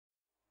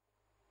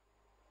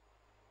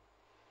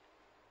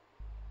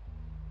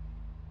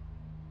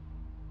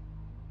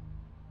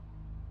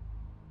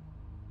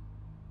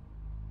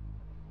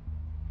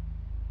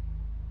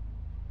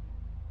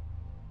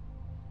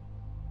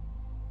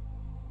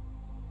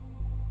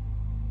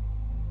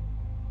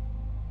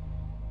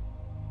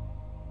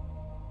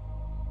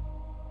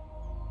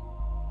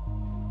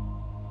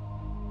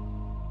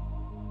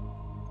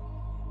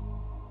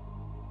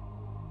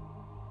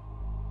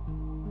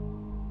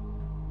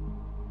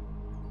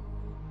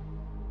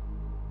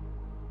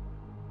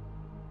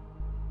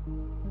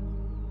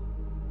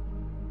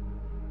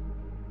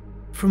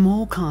From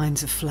all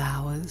kinds of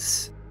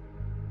flowers,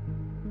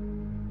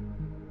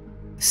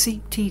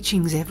 seek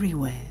teachings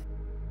everywhere.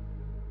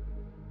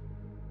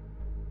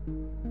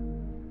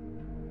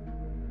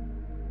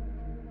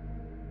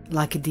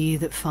 Like a deer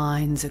that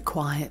finds a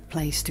quiet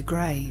place to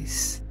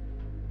graze,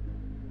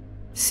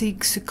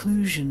 seek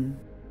seclusion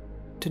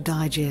to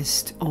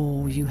digest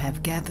all you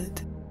have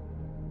gathered.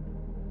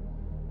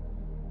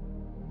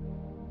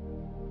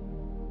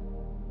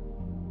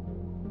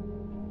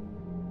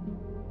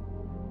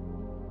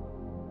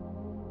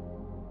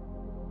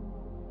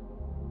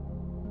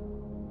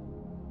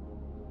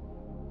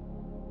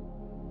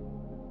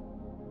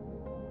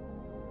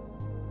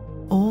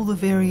 All the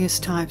various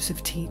types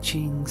of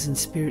teachings and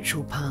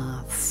spiritual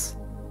paths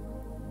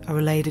are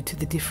related to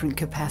the different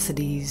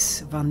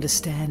capacities of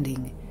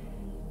understanding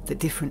that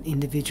different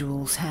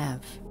individuals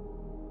have.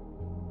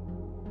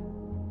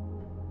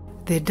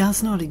 There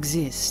does not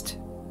exist,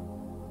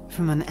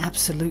 from an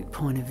absolute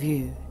point of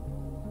view,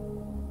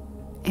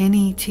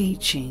 any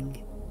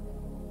teaching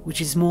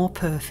which is more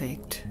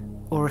perfect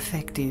or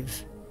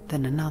effective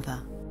than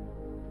another.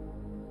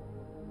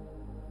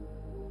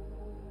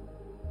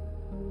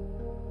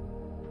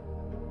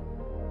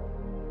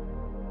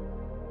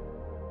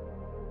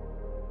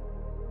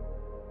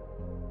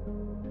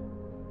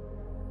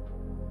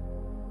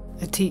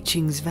 A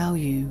teaching's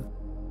value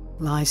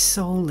lies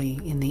solely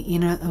in the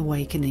inner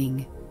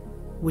awakening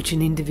which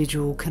an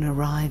individual can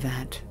arrive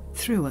at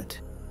through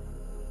it.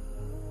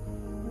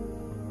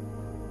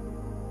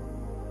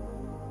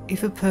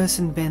 If a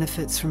person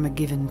benefits from a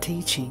given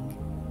teaching,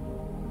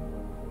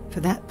 for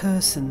that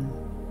person,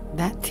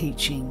 that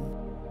teaching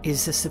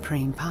is the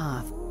supreme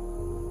path,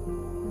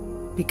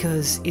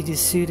 because it is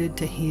suited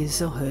to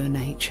his or her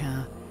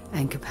nature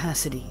and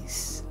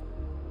capacities.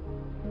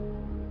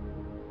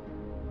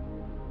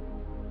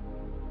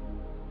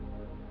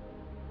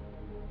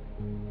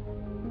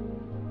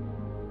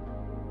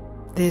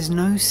 There's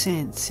no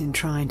sense in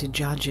trying to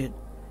judge it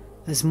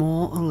as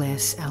more or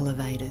less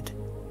elevated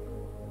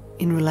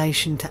in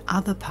relation to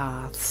other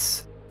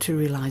paths to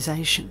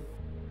realization.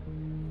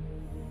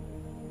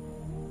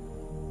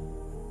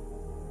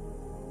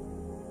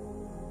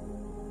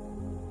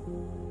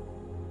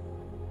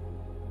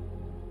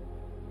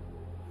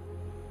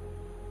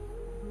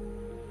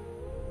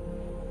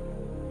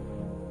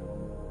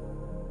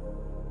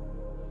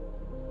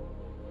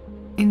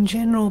 In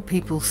general,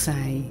 people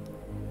say,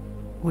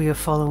 we are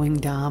following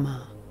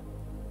Dharma,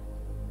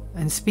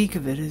 and speak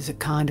of it as a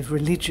kind of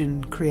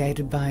religion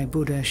created by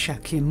Buddha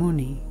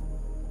Shakyamuni.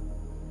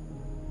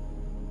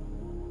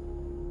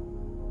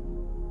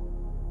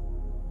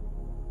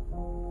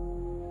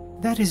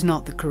 That is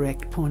not the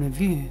correct point of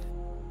view.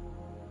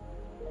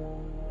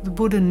 The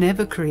Buddha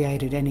never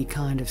created any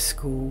kind of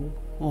school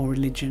or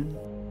religion.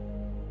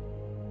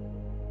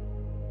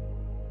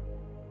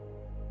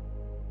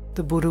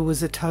 The Buddha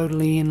was a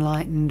totally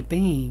enlightened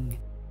being,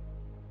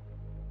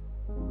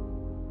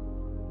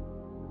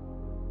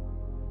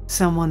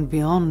 someone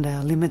beyond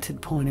our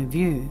limited point of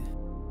view.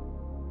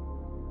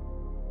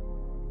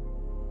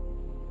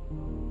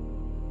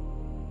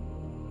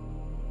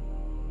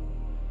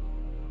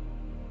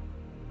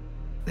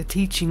 The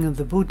teaching of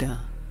the Buddha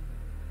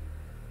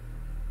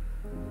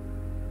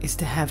is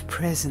to have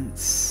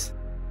presence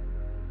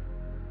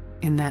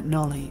in that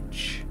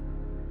knowledge.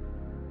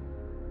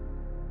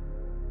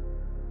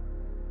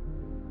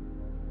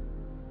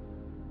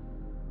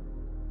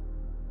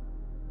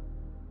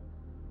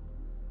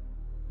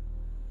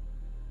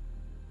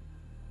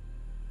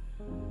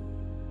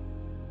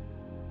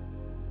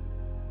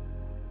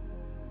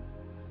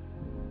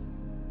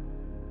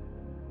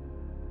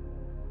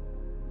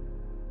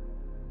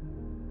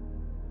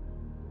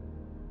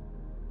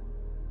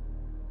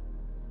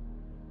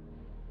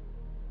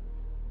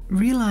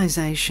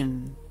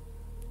 Realization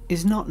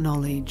is not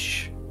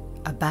knowledge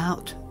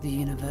about the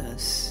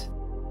universe,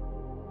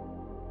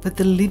 but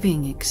the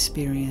living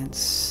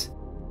experience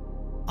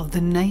of the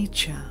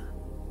nature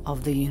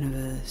of the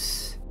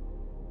universe.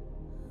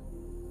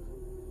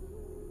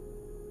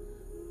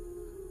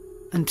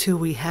 Until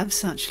we have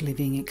such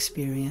living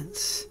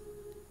experience,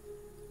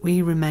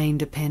 we remain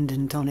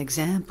dependent on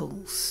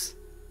examples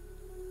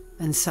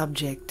and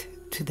subject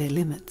to their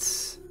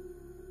limits.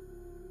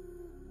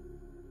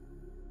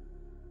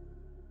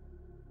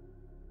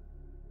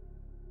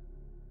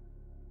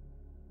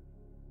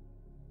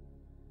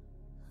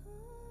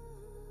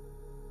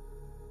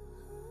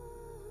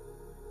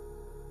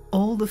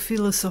 All the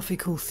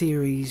philosophical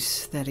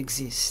theories that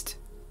exist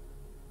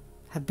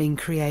have been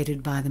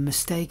created by the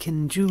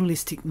mistaken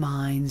dualistic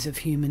minds of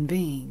human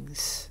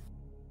beings.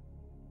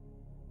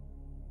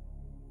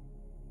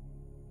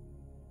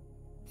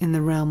 In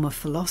the realm of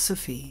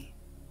philosophy,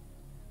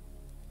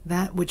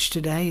 that which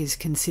today is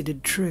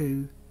considered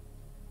true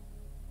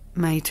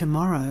may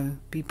tomorrow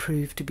be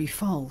proved to be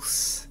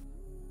false.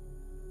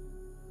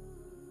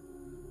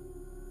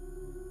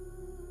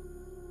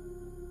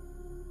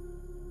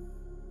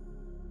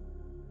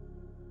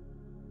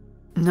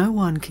 No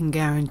one can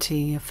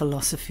guarantee a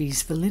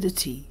philosophy's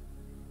validity,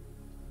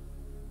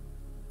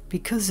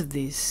 Because of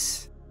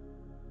this,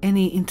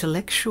 any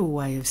intellectual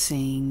way of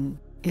seeing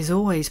is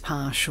always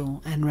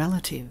partial and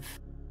relative.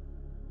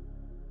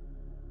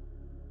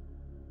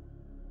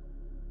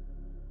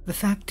 The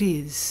fact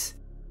is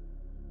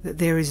that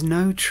there is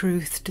no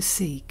truth to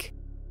seek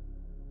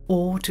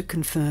or to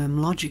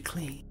confirm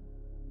logically.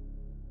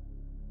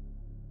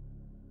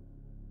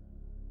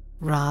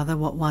 Rather,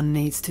 what one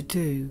needs to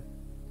do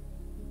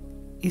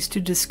is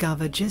to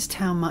discover just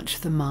how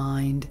much the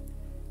mind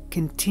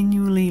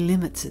continually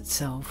limits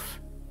itself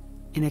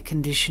in a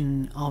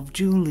condition of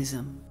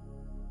dualism.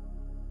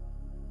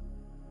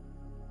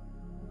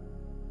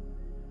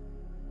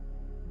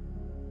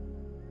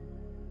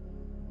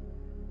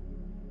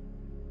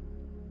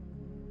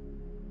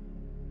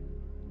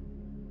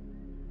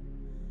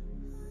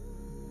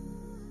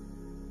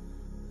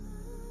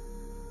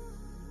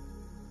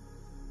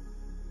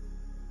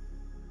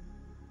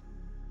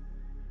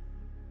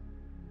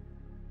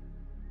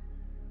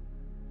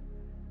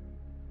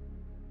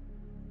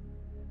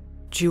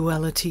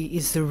 Duality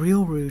is the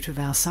real root of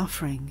our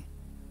suffering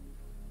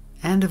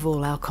and of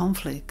all our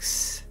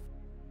conflicts.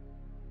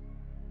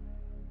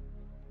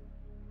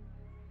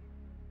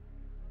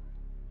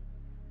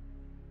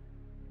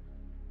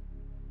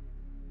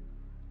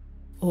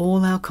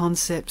 All our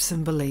concepts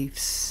and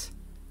beliefs,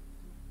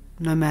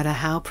 no matter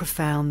how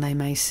profound they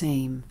may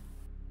seem,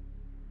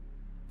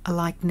 are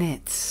like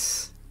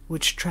nets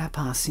which trap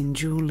us in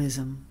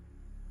dualism.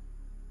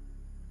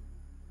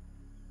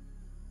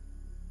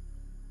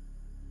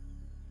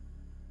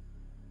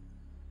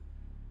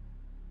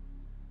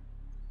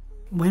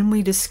 When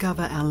we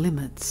discover our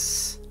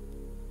limits,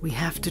 we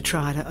have to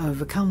try to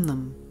overcome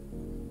them,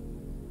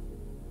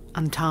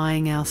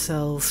 untying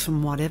ourselves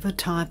from whatever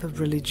type of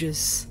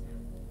religious,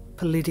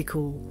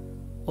 political,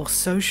 or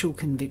social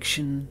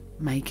conviction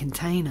may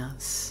contain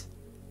us.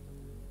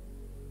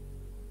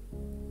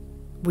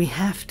 We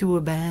have to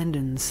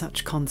abandon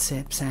such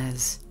concepts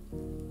as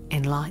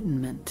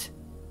enlightenment,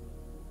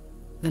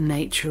 the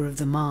nature of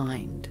the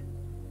mind,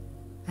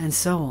 and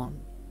so on,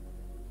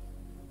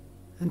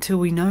 until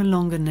we no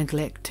longer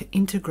neglect to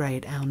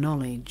integrate our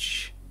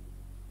knowledge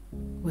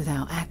with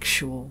our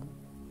actual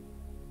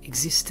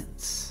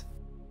existence.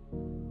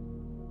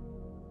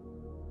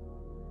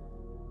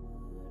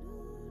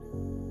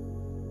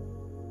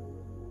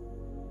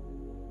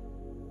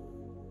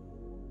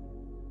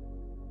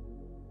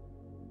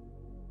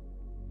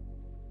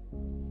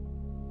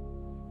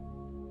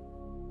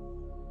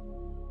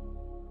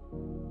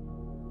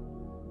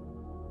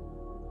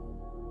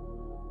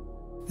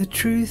 The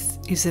truth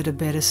is that a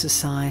better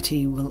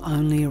society will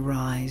only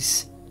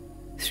arise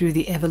through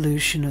the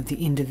evolution of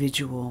the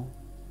individual.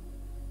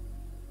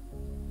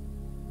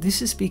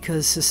 This is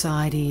because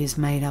society is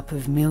made up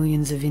of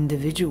millions of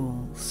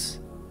individuals.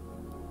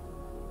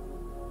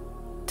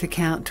 To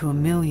count to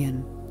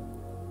 1,000,000,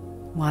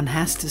 one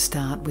has to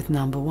start with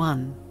number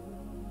 1,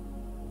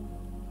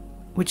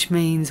 which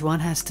means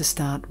one has to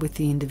start with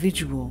the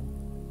individual,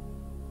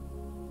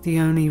 the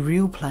only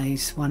real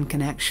place one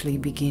can actually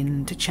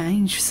begin to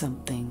change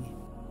something.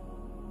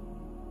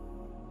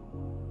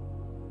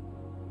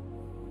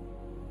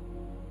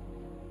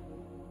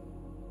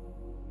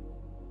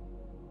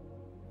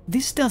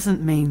 This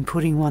doesn't mean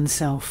putting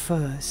oneself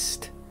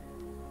first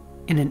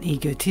in an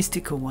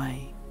egotistical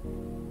way,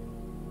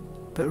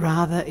 but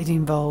rather it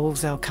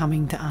involves our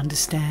coming to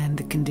understand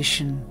the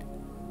condition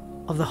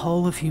of the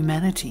whole of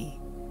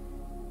humanity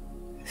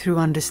through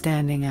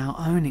understanding our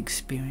own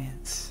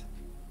experience.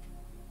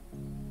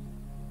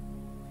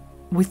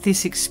 With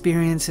this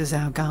experience as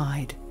our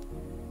guide,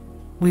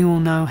 we will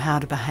know how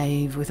to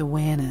behave with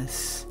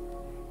awareness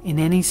in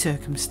any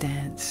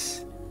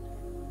circumstance,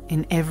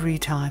 in every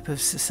type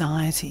of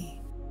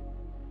society.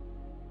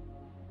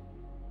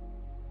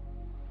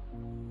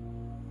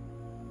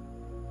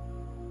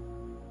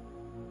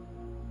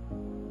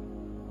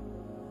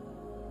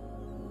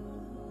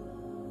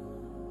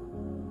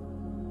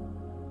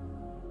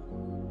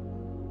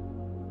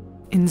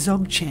 In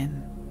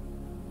Dzogchen,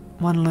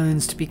 one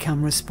learns to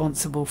become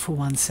responsible for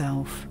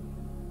oneself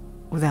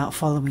without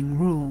following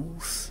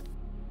rules.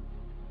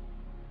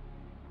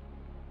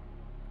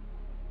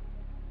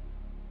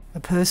 A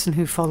person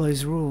who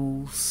follows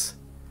rules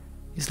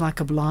is like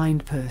a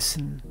blind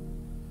person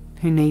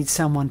who needs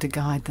someone to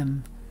guide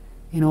them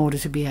in order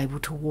to be able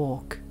to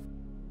walk.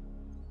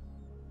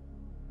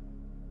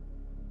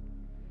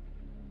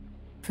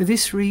 For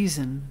this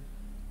reason,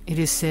 it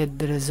is said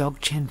that a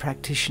Dzogchen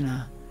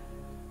practitioner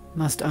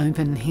must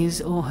open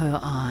his or her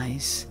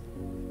eyes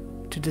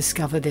to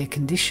discover their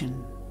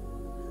condition,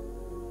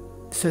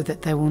 so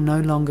that they will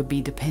no longer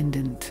be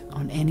dependent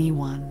on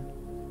anyone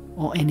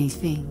or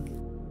anything.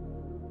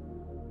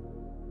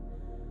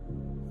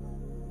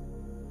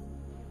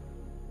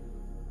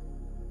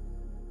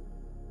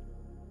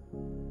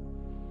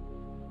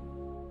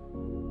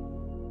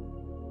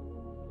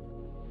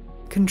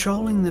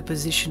 Controlling the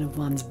position of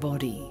one's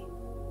body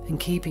and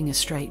keeping a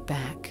straight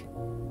back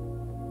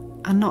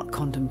are not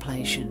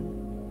contemplation,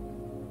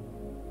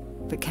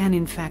 but can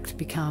in fact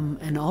become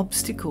an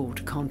obstacle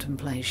to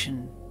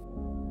contemplation.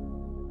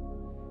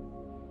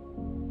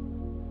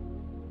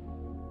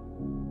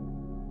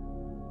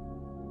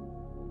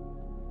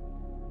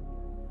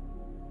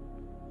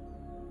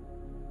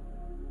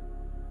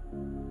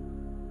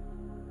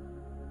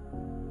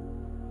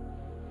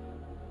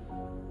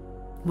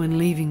 When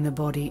leaving the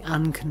body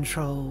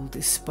uncontrolled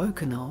is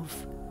spoken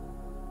of,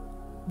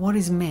 what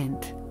is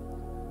meant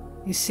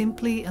is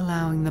simply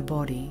allowing the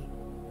body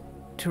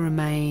to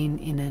remain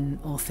in an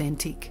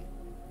authentic,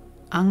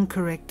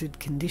 uncorrected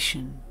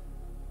condition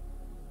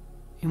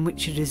in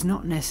which it is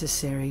not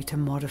necessary to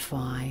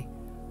modify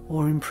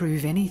or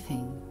improve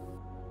anything.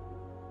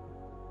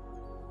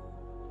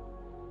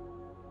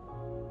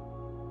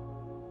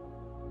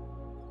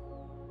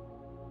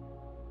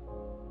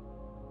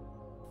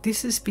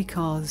 This is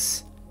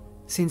because,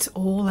 since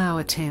all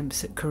our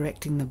attempts at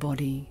correcting the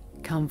body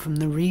come from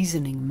the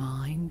reasoning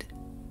mind,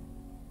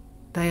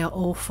 they are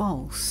all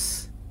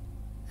false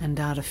and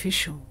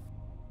artificial.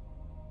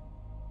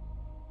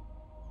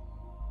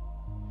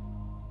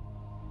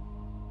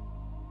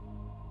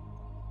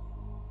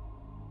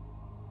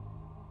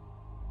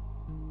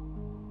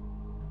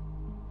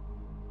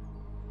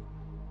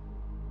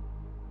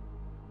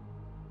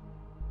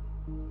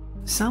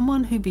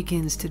 Someone who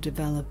begins to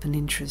develop an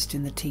interest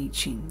in the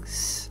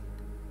teachings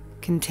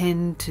can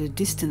tend to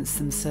distance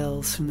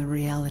themselves from the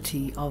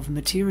reality of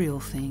material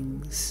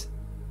things,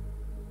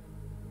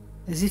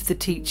 as if the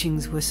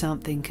teachings were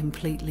something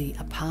completely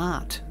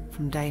apart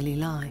from daily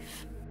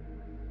life.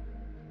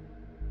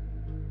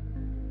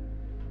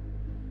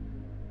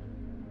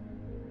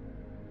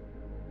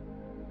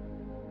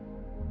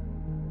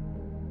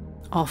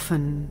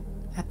 Often,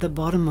 at the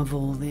bottom of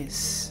all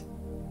this,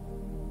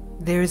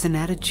 there is an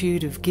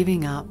attitude of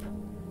giving up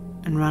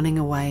and running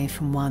away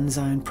from one's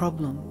own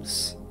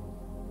problems,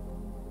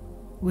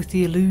 with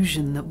the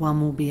illusion that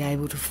one will be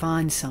able to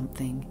find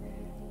something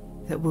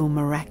that will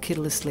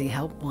miraculously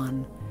help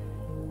one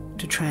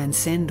to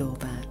transcend all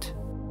that.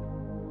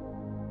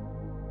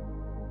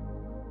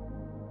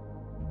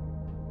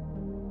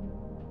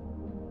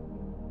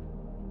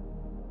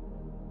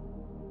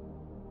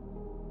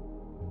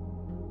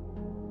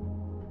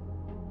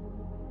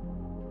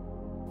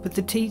 But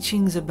the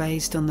teachings are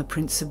based on the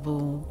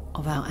principle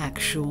of our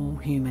actual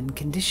human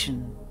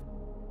condition.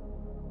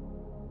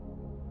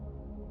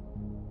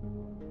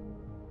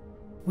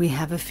 We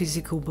have a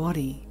physical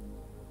body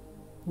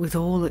with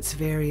all its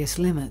various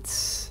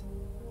limits.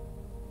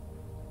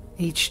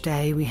 Each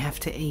day we have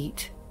to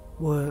eat,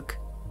 work,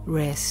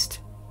 rest,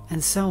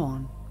 and so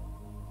on.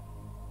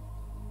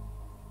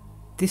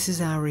 This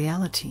is our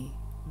reality,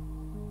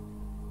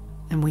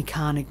 and we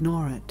can't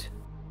ignore it.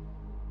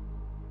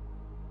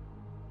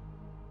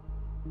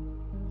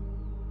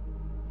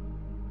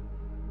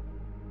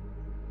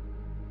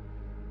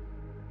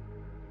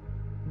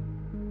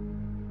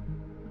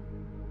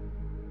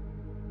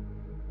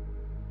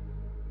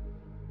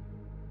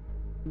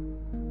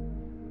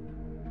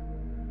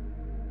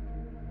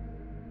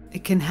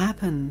 It can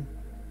happen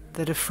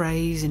that a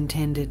phrase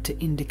intended to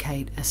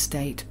indicate a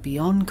state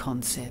beyond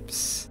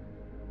concepts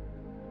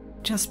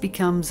just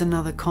becomes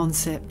another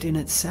concept in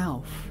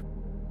itself.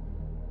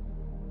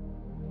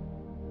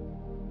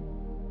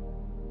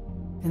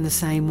 In the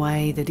same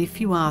way that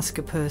if you ask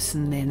a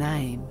person their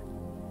name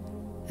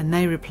and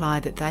they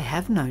reply that they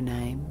have no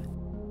name,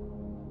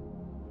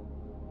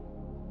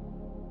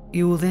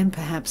 you will then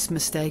perhaps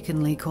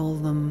mistakenly call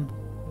them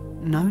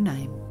no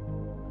name.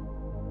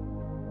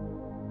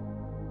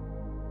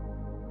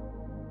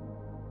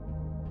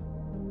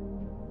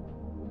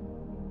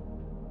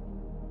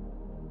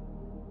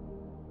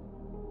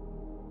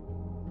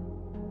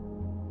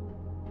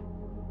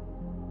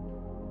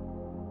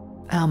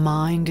 Our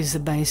mind is the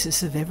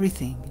basis of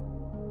everything.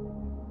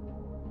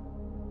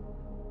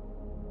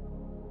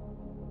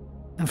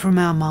 And from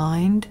our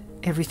mind,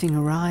 everything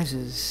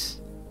arises.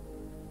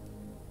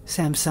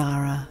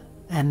 Samsara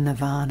and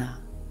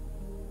nirvana.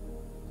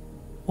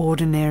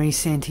 Ordinary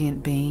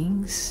sentient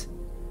beings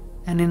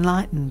and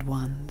enlightened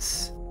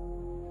ones.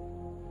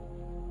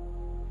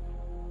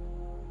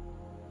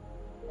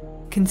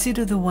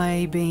 Consider the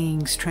way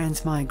beings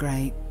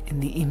transmigrate in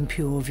the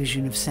impure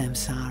vision of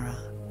samsara.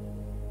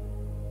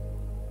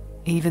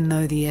 Even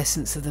though the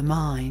essence of the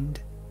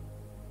mind,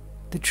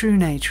 the true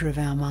nature of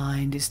our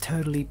mind, is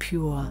totally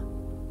pure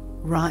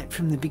right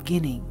from the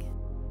beginning.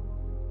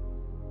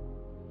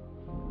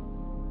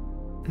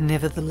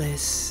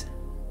 Nevertheless,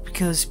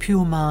 because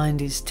pure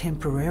mind is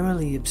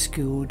temporarily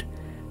obscured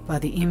by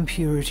the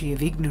impurity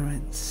of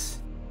ignorance,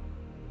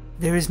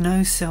 there is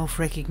no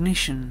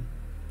self-recognition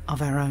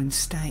of our own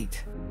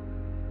state.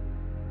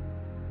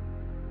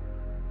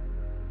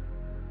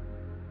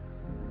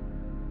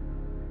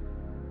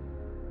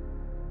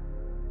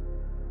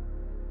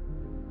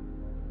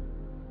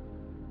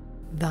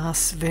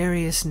 Thus,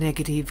 various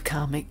negative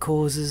karmic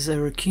causes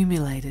are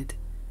accumulated,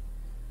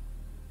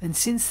 and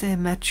since their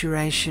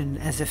maturation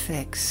as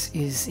effects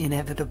is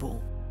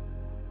inevitable,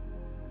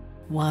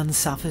 one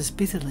suffers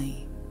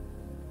bitterly,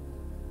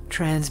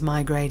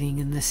 transmigrating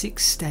in the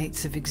 6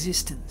 states of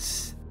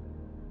existence.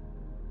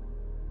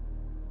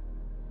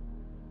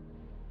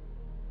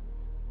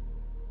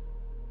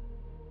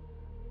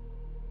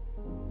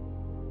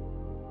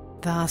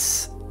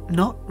 Thus,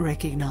 not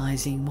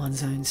recognizing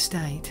one's own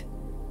state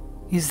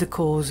is the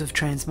cause of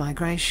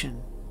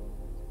transmigration,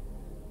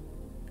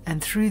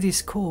 and through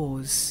this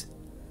cause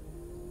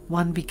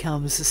one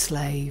becomes a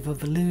slave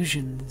of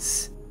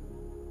illusions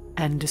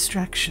and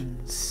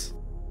distractions.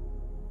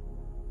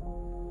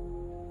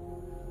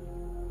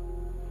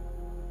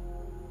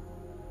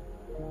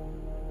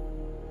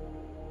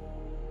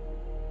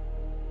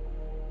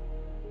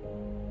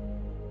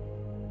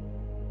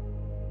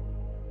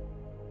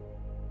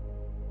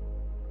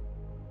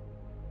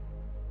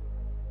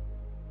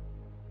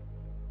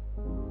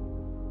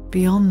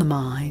 Beyond the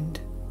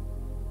mind,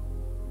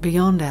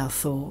 beyond our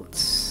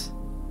thoughts,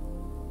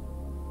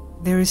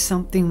 there is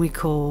something we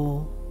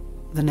call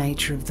the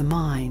nature of the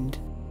mind.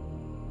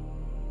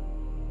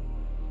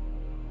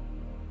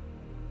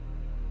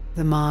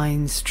 The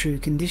mind's true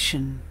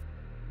condition,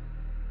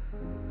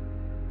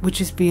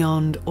 which is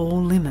beyond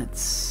all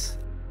limits.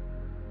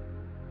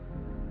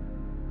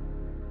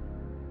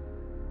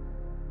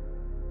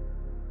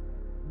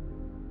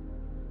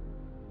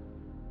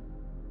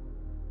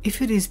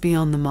 If it is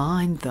beyond the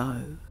mind,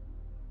 though,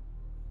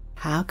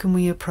 how can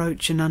we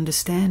approach an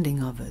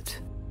understanding of it?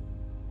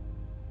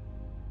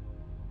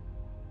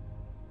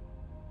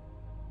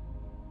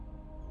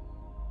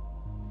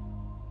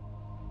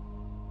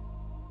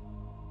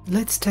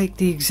 Let's take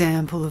the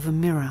example of a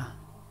mirror.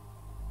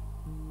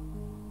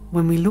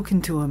 When we look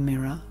into a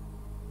mirror,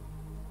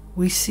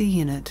 we see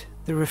in it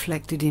the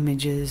reflected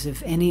images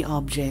of any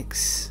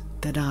objects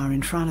that are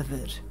in front of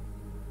it.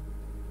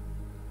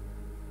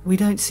 We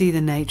don't see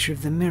the nature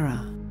of the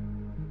mirror.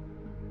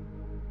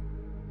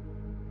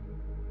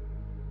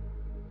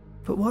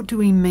 But what do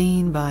we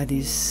mean by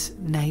this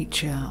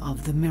nature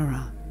of the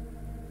mirror?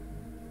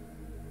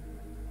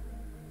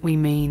 We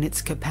mean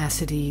its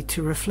capacity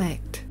to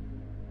reflect,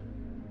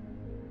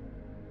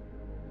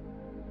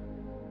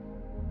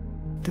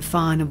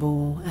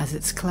 definable as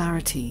its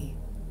clarity,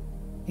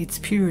 its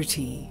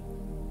purity,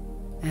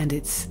 and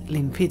its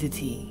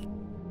limpidity,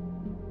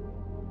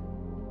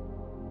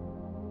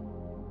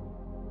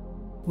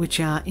 which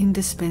are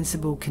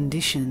indispensable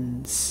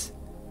conditions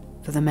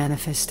for the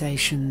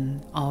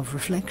manifestation of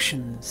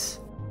reflections.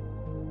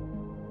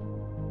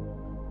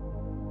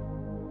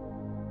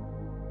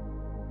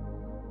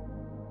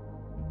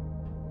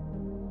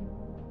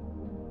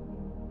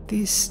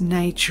 This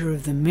nature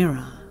of the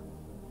mirror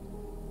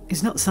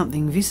is not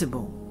something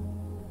visible,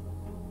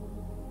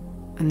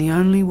 and the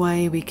only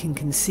way we can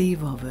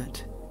conceive of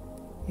it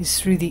is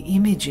through the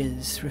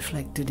images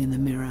reflected in the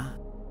mirror.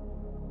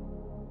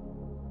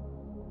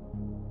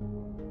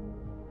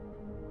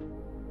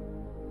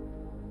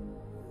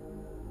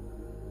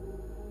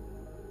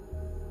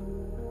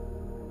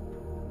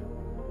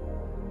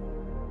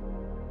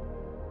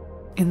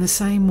 In the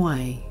same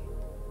way,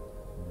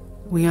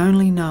 we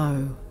only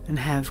know and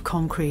have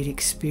concrete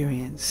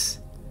experience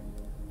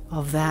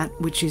of that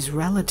which is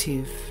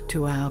relative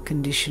to our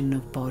condition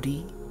of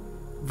body,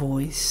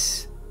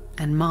 voice,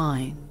 and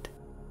mind.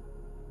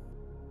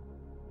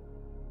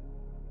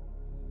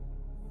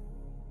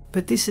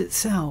 But this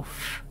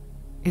itself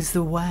is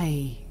the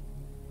way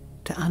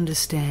to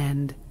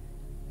understand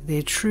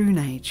their true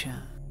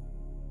nature.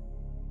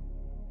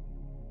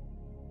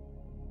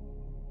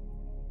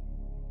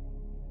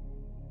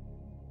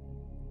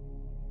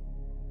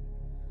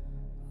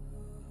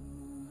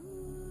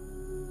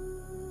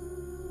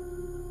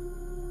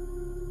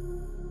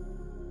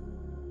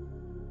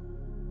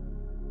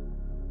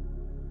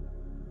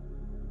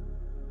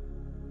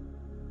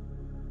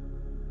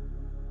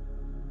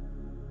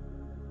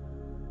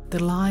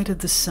 The light of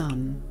the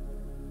sun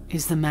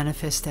is the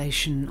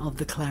manifestation of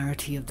the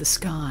clarity of the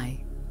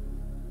sky,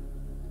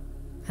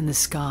 and the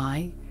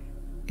sky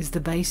is the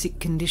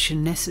basic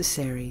condition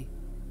necessary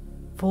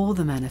for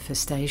the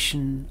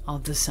manifestation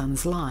of the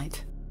sun's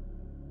light.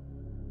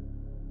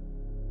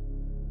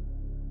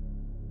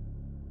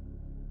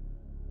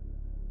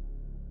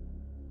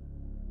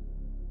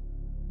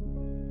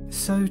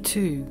 So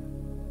too,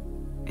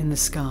 in the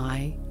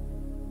sky,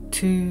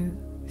 2,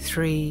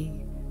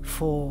 3,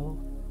 4,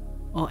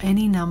 or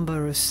any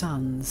number of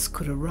suns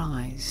could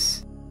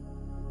arise.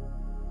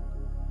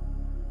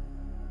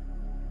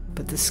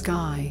 But the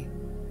sky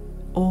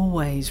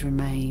always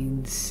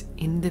remains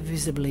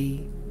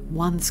indivisibly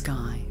one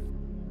sky.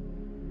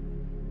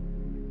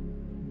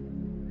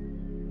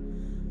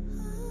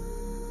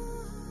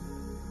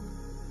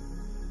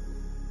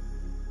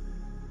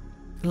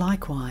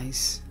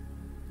 Likewise,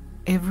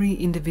 every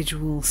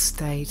individual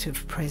state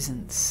of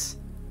presence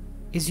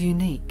is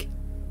unique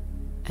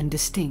and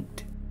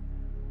distinct.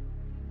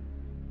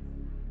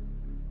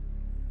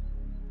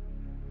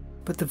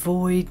 But the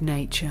void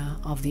nature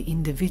of the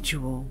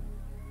individual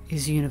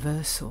is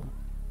universal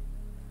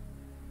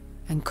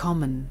and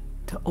common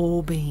to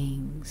all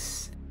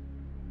beings.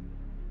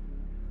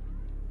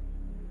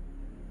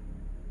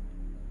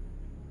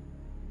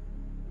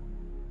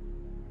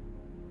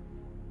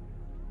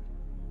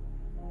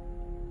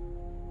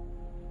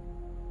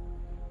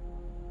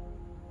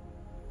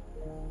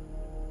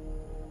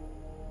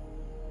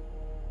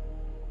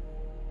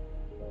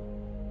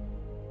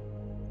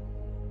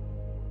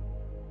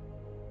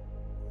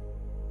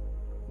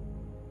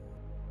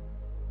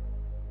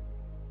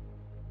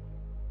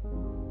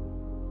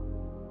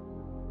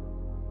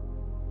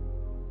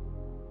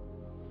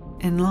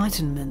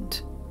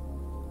 Enlightenment,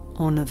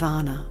 or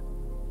nirvana,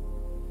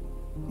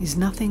 is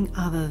nothing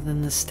other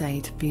than the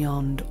state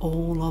beyond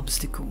all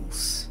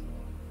obstacles.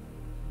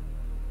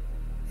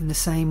 In the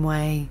same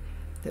way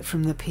that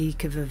from the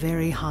peak of a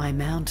very high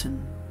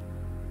mountain,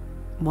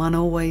 one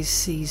always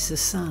sees the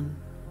sun.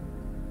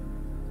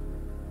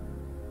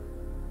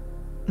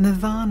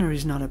 Nirvana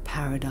is not a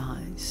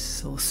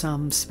paradise or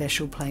some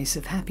special place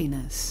of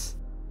happiness,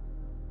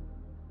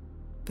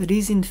 but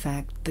is in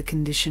fact the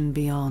condition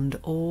beyond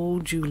all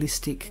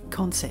dualistic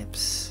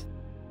concepts,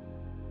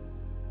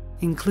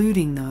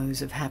 including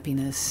those of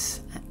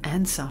happiness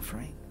and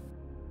suffering.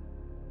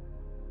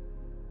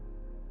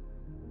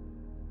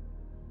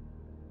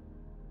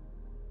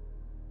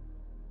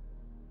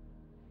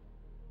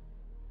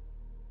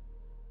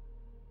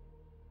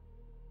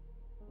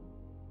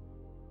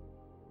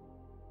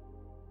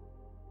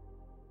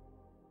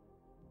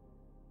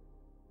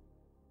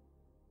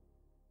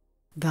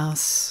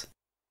 Thus,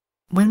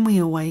 when we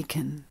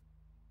awaken,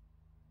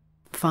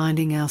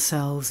 finding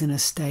ourselves in a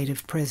state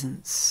of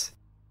presence,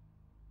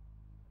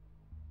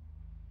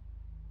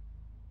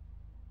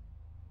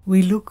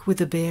 we look with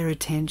a bare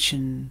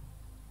attention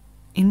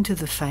into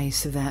the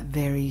face of that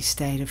very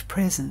state of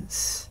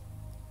presence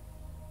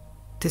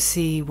to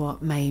see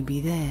what may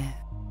be there.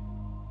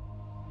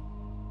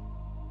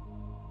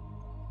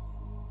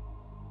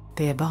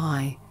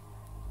 Thereby,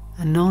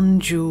 a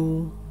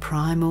non-dual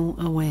primal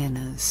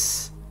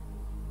awareness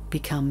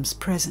becomes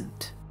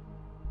present.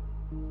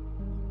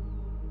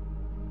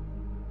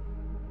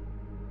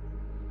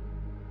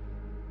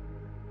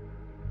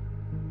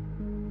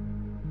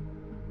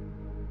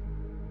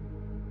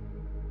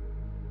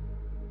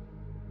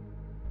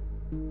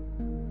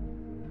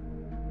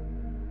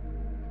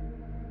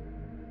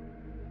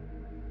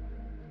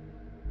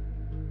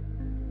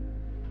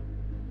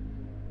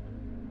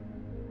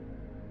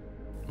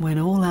 When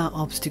all our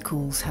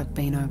obstacles have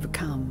been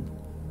overcome,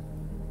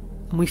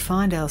 and we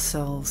find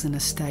ourselves in a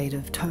state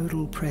of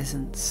total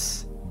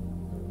presence,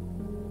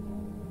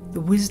 the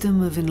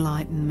wisdom of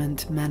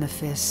enlightenment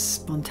manifests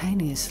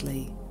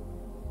spontaneously,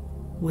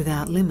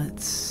 without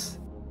limits.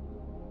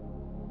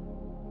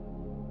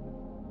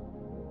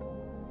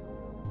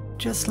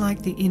 Just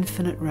like the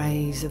infinite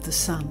rays of the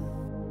sun.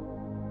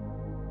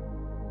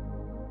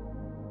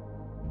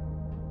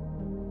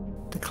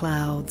 The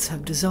clouds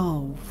have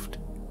dissolved,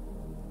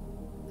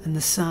 and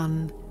the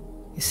sun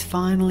is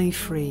finally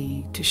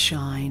free to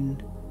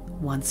shine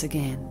once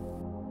again.